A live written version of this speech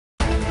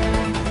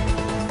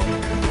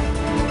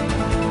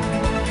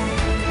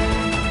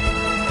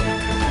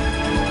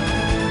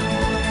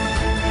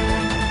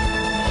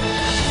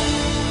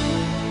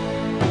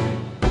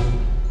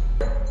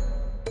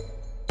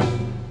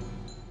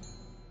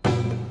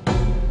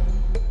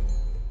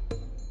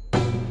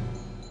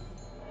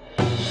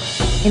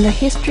In the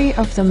history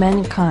of the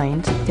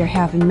mankind, there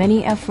have been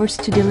many efforts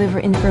to deliver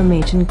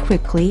information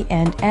quickly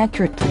and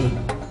accurately.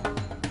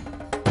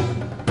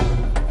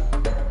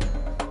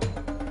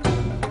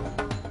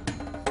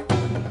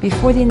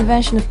 Before the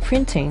invention of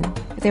printing,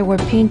 there were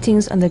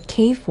paintings on the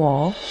cave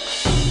wall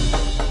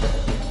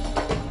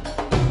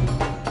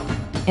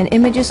and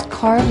images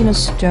carved in a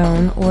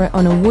stone or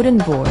on a wooden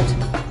board.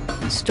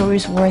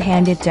 Stories were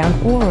handed down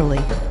orally.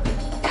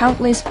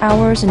 Countless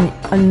hours and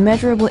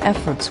unmeasurable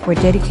efforts were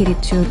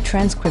dedicated to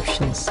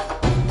transcriptions.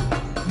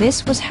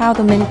 This was how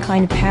the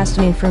mankind passed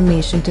on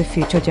information to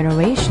future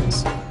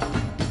generations.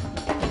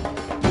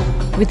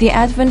 With the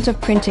advent of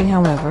printing,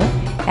 however,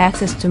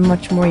 access to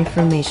much more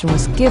information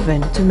was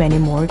given to many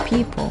more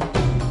people.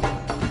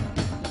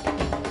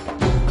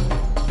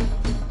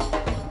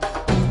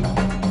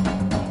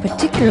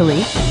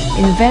 Particularly,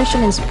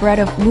 invention and spread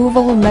of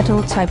movable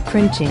metal type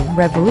printing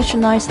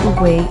revolutionized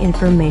the way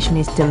information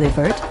is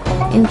delivered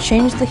and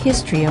changed the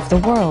history of the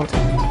world.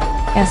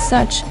 As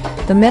such,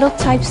 the metal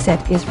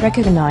typeset is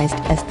recognized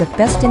as the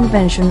best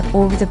invention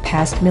over the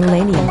past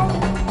millennium.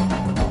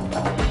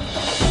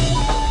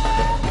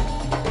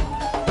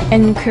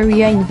 And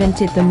Korea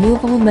invented the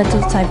movable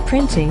metal type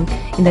printing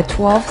in the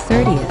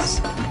 1230s.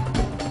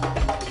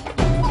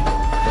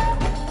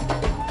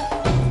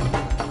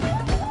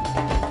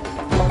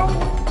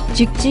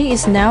 Jikji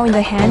is now in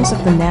the hands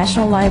of the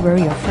National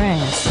Library of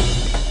France.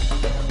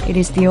 It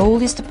is the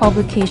oldest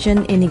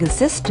publication in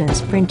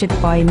existence printed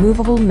by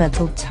movable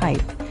metal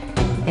type,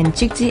 and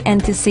Jikji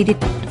anteceded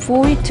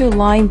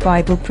 42-line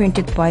Bible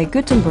printed by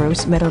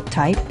Gutenberg's metal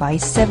type by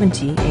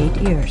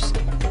 78 years.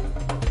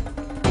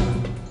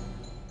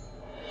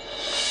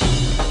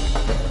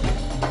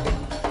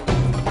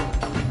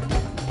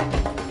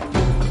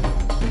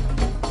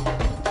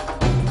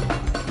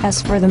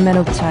 As for the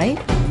metal type,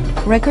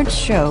 records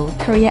show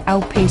Korea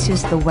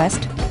outpaces the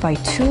West by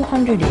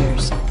 200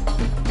 years.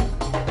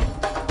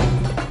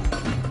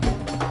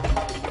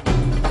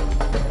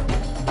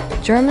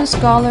 German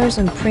scholars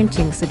on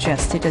printing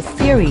suggested a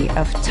theory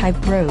of type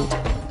road.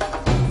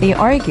 They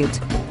argued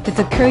that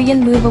the Korean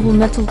movable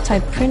metal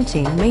type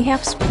printing may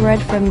have spread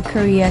from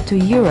Korea to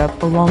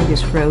Europe along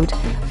this road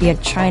via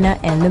China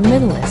and the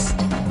Middle East.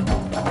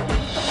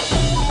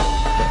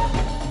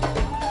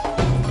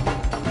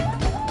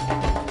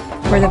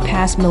 For the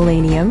past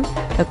millennium,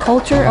 the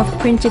culture of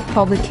printed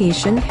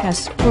publication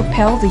has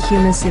propelled the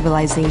human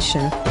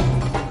civilization.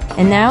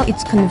 And now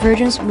its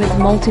convergence with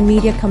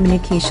multimedia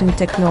communication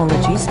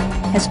technologies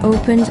has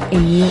opened a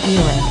new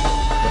era.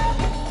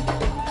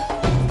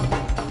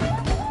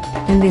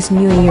 In this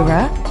new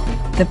era,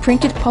 the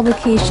printed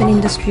publication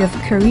industry of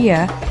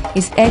Korea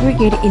is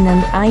aggregated in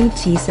an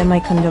IT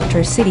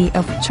semiconductor city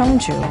of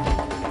Gyeongju.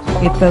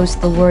 It boasts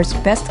the world's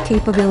best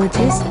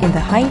capabilities in the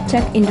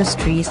high-tech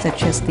industries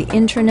such as the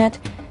internet,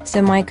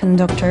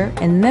 semiconductor,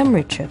 and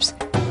memory chips,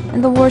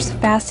 and the world's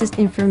fastest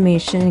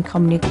information and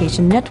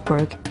communication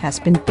network has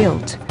been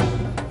built.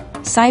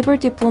 Cyber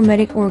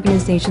diplomatic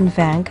organization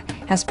VANG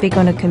has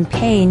begun a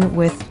campaign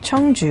with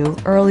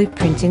Gyeongju Early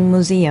Printing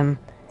Museum.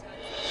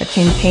 The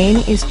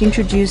campaign is to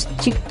introduce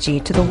Jikji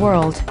to the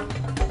world.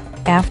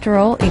 After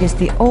all, it is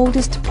the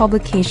oldest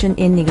publication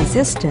in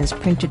existence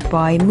printed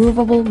by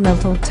movable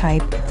metal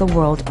type the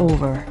world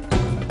over.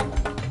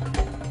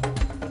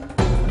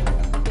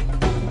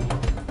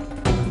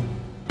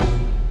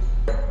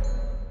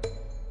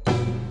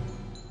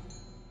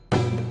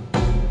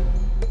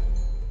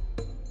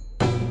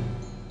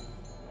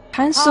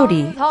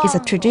 Pansori is a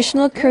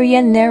traditional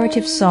Korean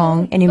narrative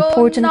song and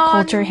important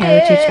cultural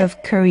heritage of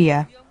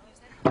Korea.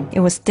 It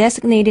was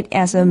designated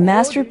as a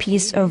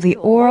masterpiece of the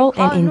oral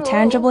and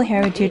intangible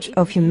heritage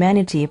of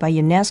humanity by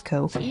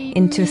UNESCO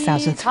in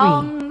 2003.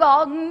 On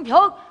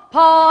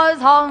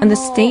the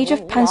stage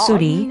of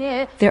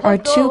Pansori, there are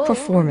two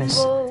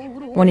performers.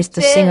 One is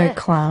the singer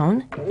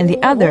clown, and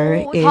the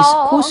other is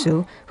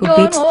Gosu, who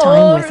beats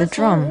time with a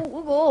drum.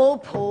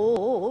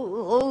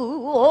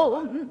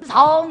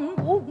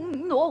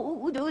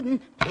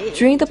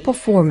 During the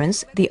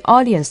performance, the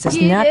audience does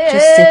not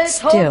just sit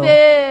still.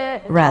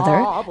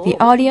 Rather, the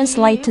audience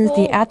lightens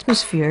the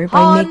atmosphere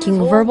by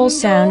making verbal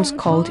sounds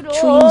called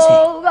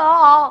추임새.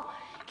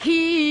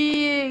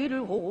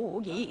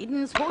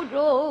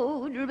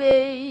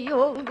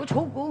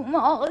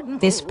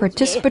 This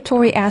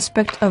participatory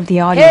aspect of the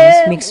audience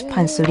makes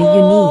Pansori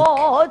unique.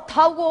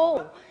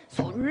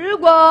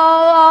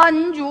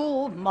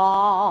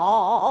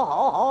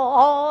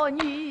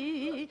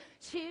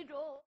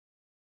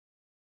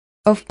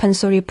 Of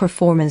Pansori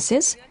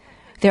performances,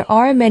 there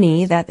are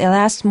many that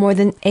last more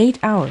than 8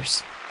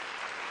 hours.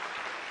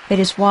 That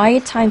is why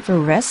time for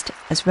rest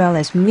as well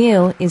as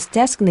meal is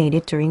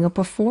designated during a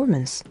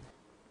performance.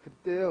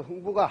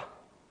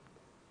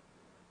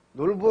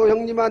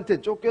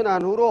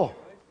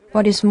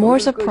 What is more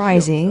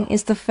surprising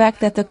is the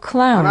fact that the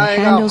clown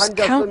handles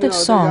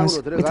countless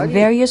songs with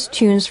various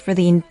tunes for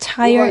the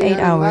entire 8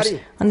 hours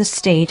on the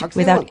stage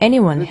without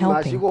anyone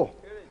helping.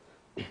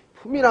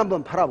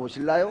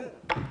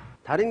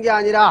 다른 게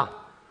아니라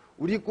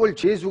우리 꼴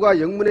죄수가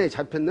영문에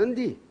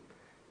잡혔는디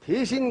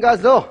대신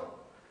가서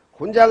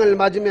곤장을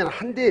맞으면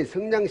한 대의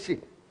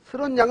성냥씩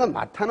서른 양은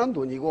마타는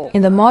돈이고.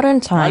 In the modern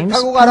times,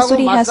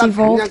 Pansori has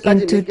evolved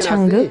into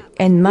Changguk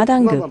and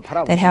Madanguk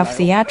that have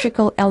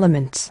theatrical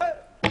elements.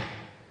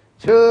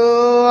 저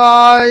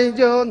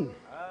아이전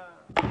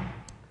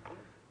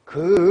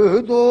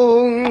그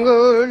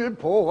동을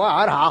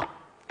보아라.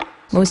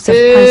 Most of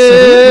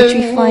Pansori, which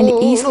we find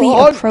easily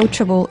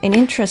approachable and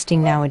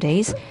interesting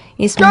nowadays,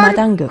 is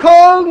Madanguk.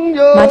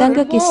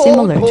 Madanguk is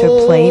similar to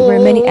a play where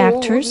many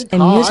actors and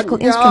musical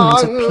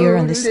instruments appear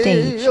on the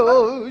stage.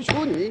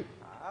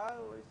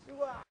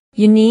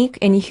 Unique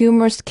and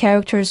humorous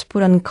characters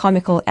put on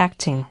comical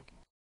acting.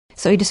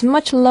 So it is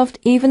much loved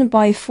even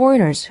by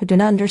foreigners who do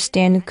not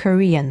understand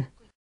Korean.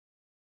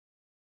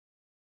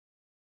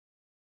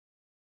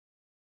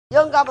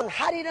 영감은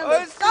하리는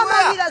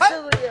까마귀가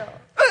써버려.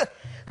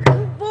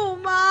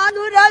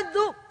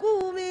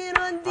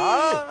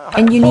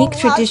 An unique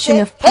tradition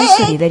of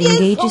Pansori that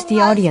engages the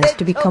audience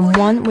to become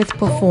one with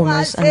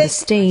performers on the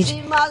stage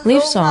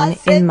lives on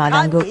in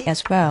Madanguk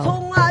as well.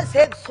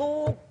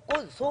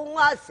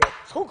 송화색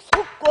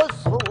속속고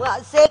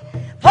송화색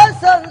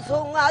버선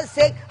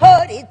송화색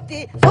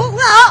허리띠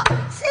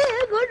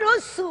송화색으로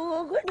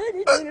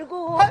수건을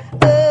들고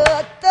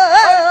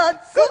어떤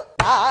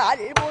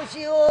날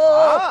보시오.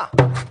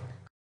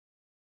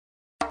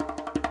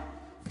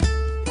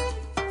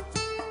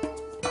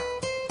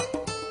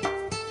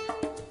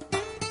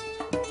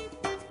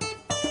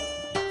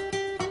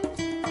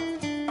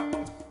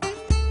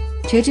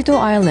 Jeju-do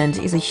Island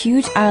is a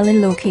huge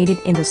island located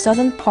in the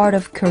southern part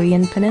of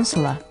Korean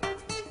peninsula.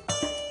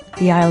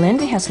 The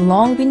island has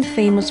long been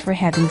famous for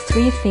having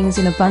three things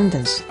in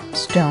abundance: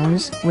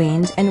 stones,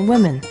 wind, and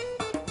women.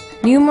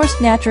 Numerous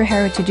natural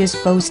heritages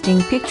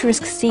boasting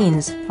picturesque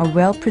scenes are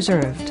well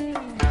preserved.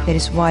 That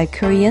is why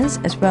Koreans,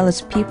 as well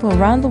as people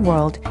around the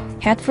world,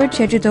 head for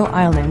Jeju-do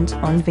Island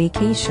on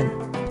vacation.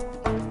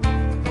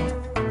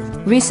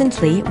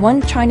 Recently,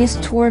 one Chinese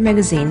tour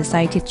magazine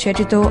cited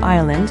Jeju-do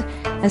Island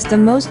as the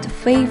most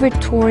favorite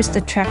tourist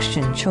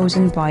attraction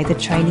chosen by the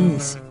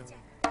Chinese.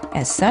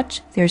 As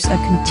such, there's a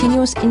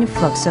continuous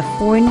influx of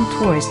foreign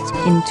tourists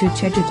into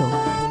Jeju-do.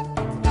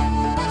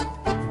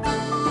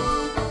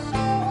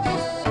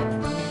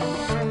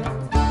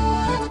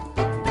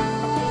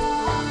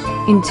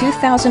 In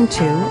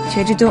 2002,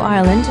 Jeju-do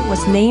Island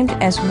was named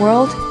as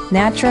World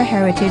Natural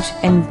Heritage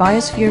and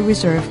Biosphere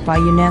Reserve by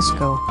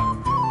UNESCO.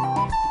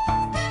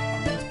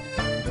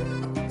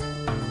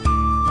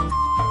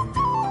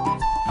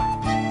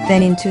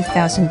 Then in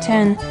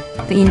 2010,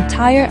 the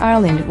entire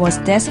island was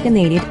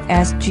designated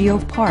as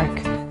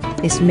Geopark.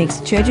 This makes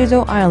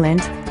Jeju-do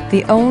Island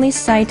the only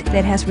site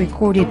that has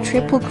recorded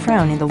Triple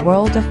Crown in the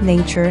world of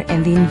nature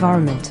and the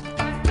environment.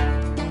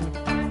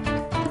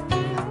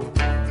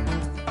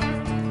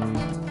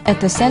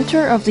 At the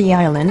center of the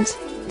island,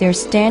 there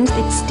stands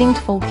the extinct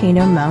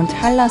volcano Mount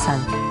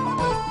Hanlasan.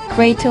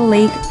 Crater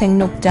Lake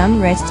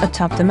Baeknokdam rests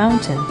atop the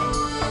mountain.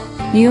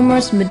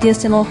 Numerous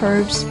medicinal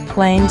herbs,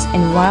 plants,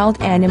 and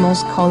wild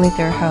animals call it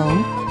their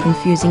home,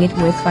 infusing it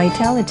with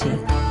vitality.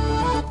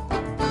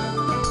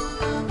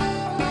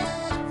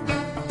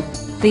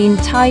 The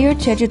entire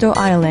Jeju-do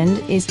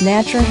Island is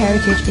natural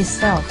heritage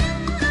itself.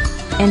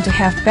 And to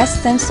have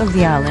best sense of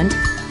the island,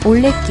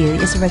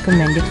 올레길 is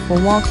recommended for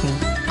walking.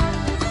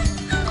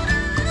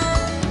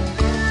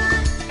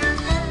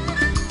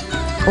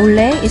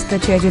 Ole is the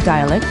Jeju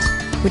dialect,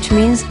 which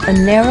means a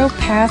narrow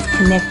path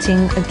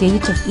connecting a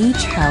gate of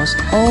each house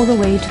all the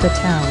way to the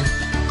town.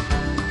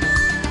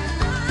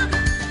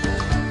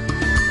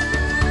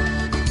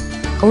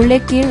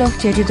 올레길 of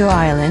Jeju-do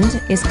Island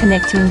is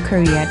connecting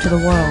Korea to the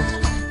world.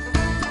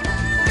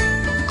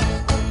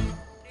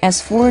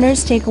 As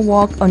foreigners take a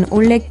walk on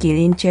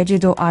올레길 in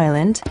Jeju-do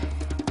Island,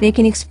 they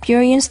can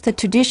experience the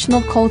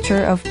traditional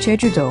culture of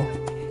Jeju-do.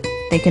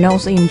 They can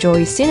also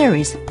enjoy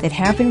sceneries that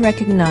have been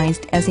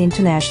recognized as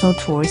international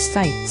tourist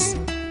sites.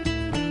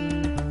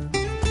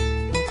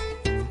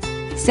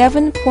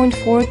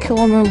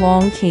 7.4-kilometer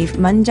long cave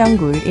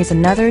Manjanggul is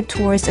another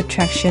tourist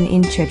attraction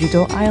in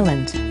Jeju-do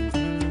Island.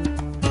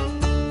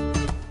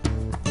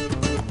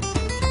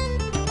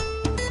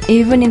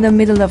 Even in the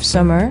middle of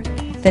summer,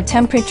 the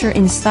temperature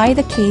inside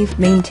the cave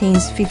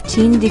maintains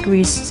 15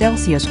 degrees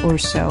Celsius or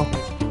so.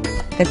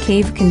 The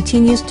cave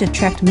continues to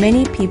attract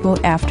many people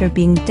after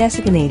being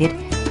designated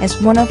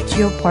as one of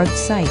Geopark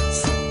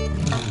sites.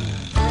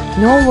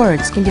 No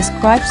words can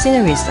describe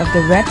sceneries of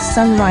the red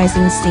sun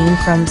rising scene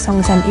from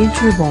Seongsan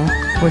Ilchulbong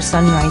or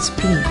Sunrise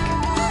Peak,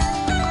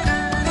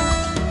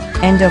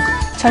 and of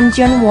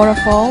Cheonjeon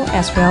Waterfall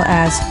as well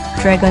as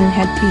Dragon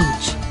Head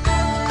Beach.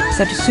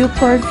 Such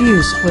superb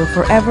views will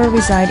forever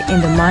reside in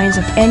the minds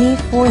of any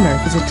foreigner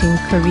visiting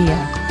Korea.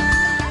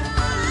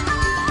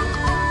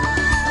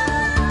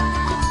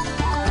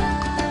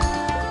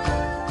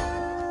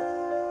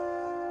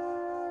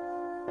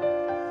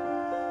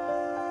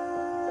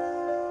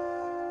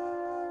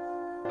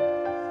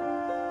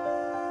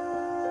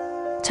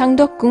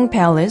 Changdeokgung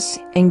Palace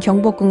and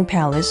Gyeongbokgung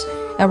Palace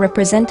are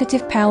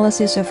representative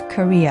palaces of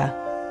Korea.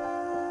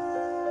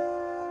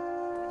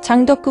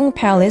 Changdeokgung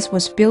Palace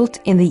was built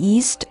in the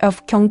east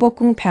of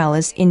Gyeongbokgung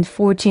Palace in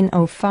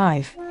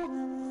 1405.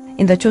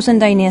 In the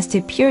Joseon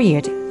Dynasty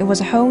period, it was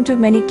home to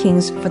many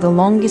kings for the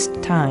longest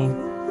time.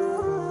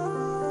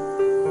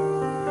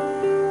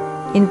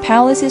 In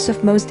palaces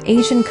of most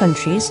Asian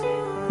countries,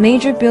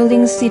 major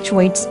buildings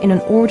situate in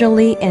an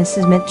orderly and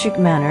symmetric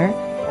manner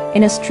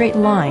in a straight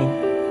line.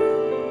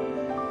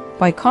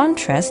 By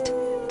contrast,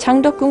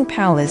 Changdeokgung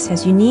Palace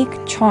has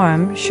unique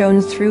charm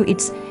shown through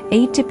its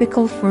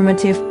atypical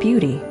formative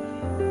beauty.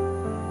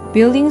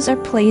 Buildings are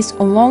placed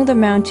along the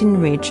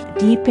mountain ridge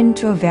deep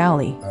into a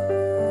valley,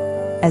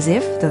 as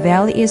if the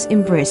valley is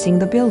embracing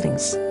the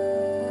buildings.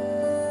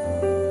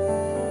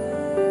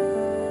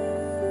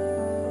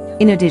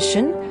 In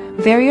addition,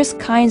 various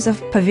kinds of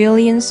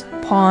pavilions,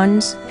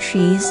 ponds,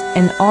 trees,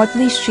 and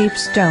oddly shaped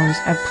stones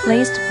are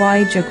placed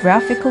by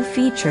geographical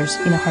features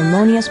in a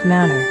harmonious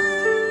manner.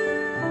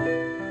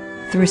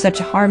 Through such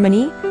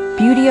harmony,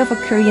 beauty of a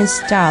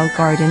Korean-style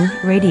garden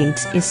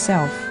radiates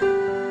itself.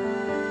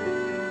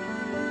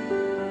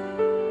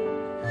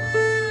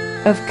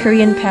 Of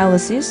Korean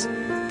palaces,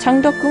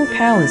 Changdeokgung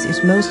Palace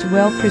is most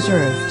well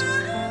preserved.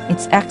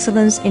 Its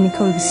excellence in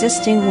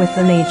coexisting with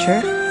the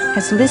nature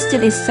has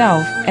listed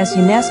itself as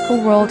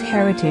UNESCO World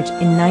Heritage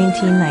in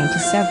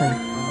 1997.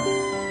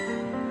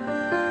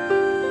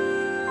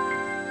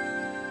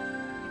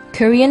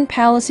 Korean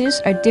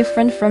palaces are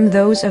different from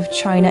those of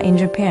China and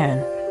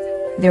Japan.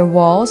 Their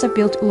walls are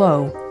built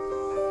low,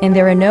 and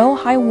there are no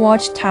high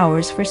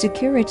watchtowers for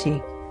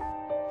security.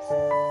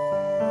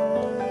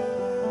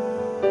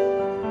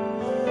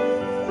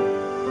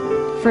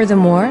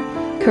 Furthermore,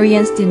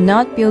 Koreans did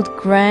not build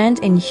grand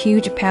and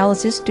huge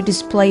palaces to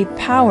display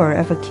power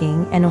of a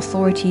king and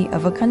authority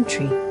of a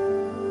country.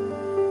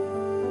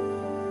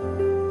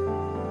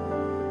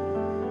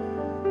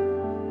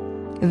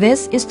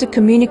 This is to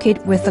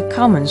communicate with the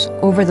commons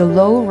over the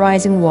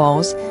low-rising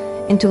walls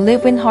and to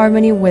live in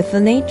harmony with the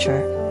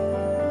nature.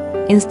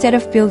 Instead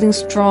of building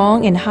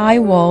strong and high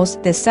walls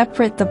that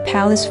separate the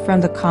palace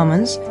from the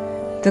commons,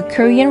 the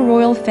Korean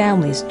royal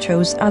families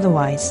chose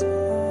otherwise.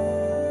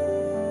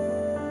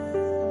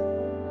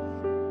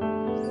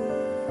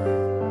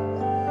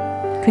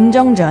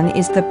 Gyeongju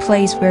is the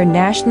place where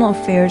national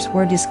affairs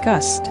were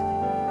discussed.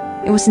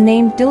 It was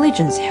named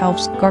Diligence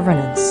Helps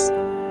Governance.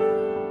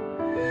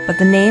 But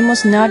the name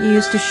was not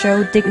used to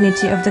show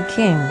dignity of the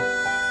king.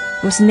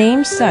 It was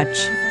named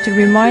such to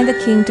remind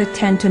the king to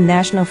attend to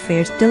national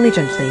affairs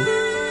diligently.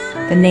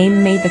 The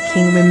name made the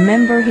king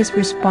remember his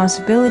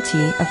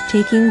responsibility of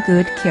taking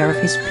good care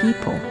of his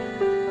people.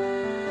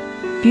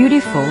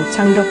 Beautiful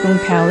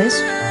Changdeokgung Palace,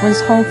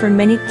 once home for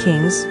many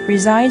kings,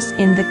 resides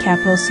in the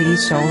capital city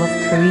Seoul of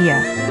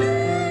Korea.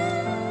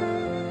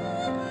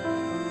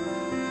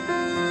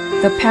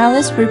 The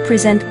palace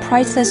represents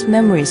priceless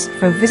memories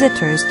for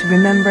visitors to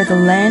remember the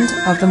land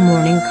of the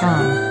morning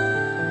calm.